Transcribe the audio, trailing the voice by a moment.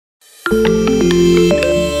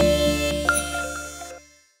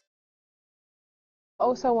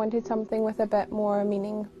also wanted something with a bit more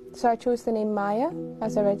meaning. So I chose the name Maya,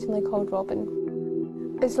 as originally called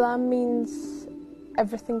Robin. Islam means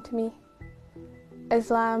everything to me.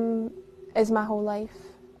 Islam is my whole life.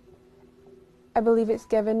 I believe it's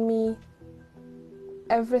given me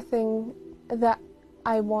everything that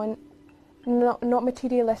I want. Not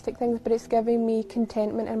materialistic things, but it's giving me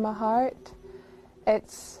contentment in my heart.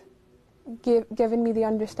 It's given me the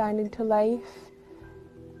understanding to life.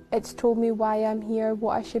 It's told me why I'm here,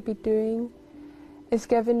 what I should be doing. It's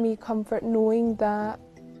given me comfort knowing that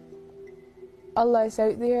Allah is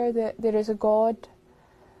out there, that there is a God,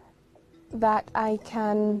 that I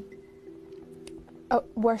can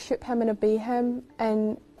worship Him and obey Him.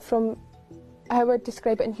 And from how I would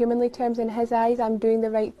describe it in humanly terms, in His eyes, I'm doing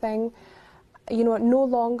the right thing. You know, no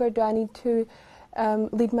longer do I need to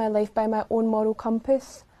lead my life by my own moral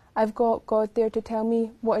compass. I've got God there to tell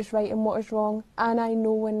me what is right and what is wrong, and I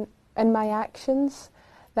know in my actions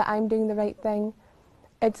that I'm doing the right thing.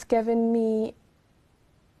 It's given me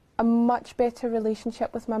a much better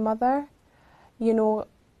relationship with my mother. You know,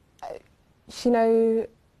 she's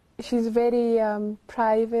a very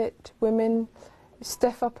private woman,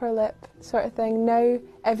 stiff upper lip sort of thing. Now,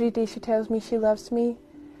 every day she tells me she loves me.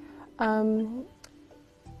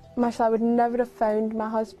 Mashallah, I would never have found my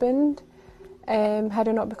husband had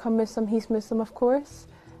I not become Muslim. He's Muslim, of course,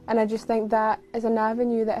 and I just think that is an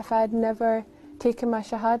avenue that if I had never taken my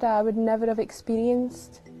Shahada, I would never have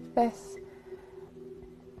experienced this.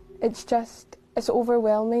 It's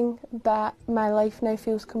overwhelming that my life now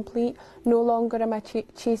feels complete. No longer am I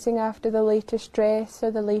chasing after the latest dress or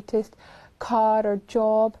the latest car or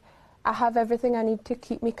job. I have everything I need to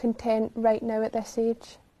keep me content right now at this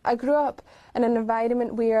age. I grew up in an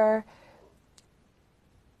environment where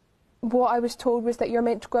what I was told was that you're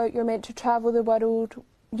meant to go out, you're meant to travel the world,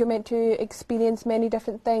 you're meant to experience many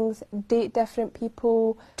different things, date different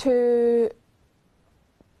people, to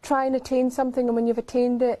try and attain something, and when you've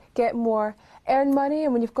attained it, get more. Earn money,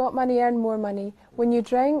 and when you've got money, earn more money. When you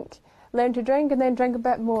drink, learn to drink and then drink a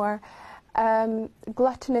bit more.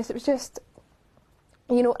 Gluttonous, it was just,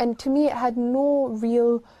 you know, and to me it had no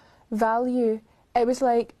real value. It was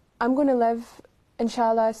like, I'm going to live,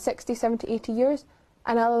 inshallah, 60, 70, 80 years,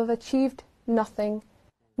 and I'll have achieved nothing.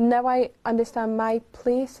 Now I understand my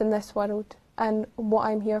place in this world and what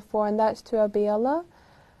I'm here for, and that's to obey Allah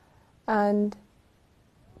and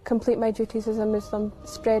complete my duties as a Muslim,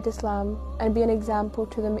 spread Islam, and be an example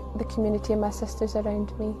to the community and my sisters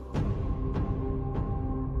around me.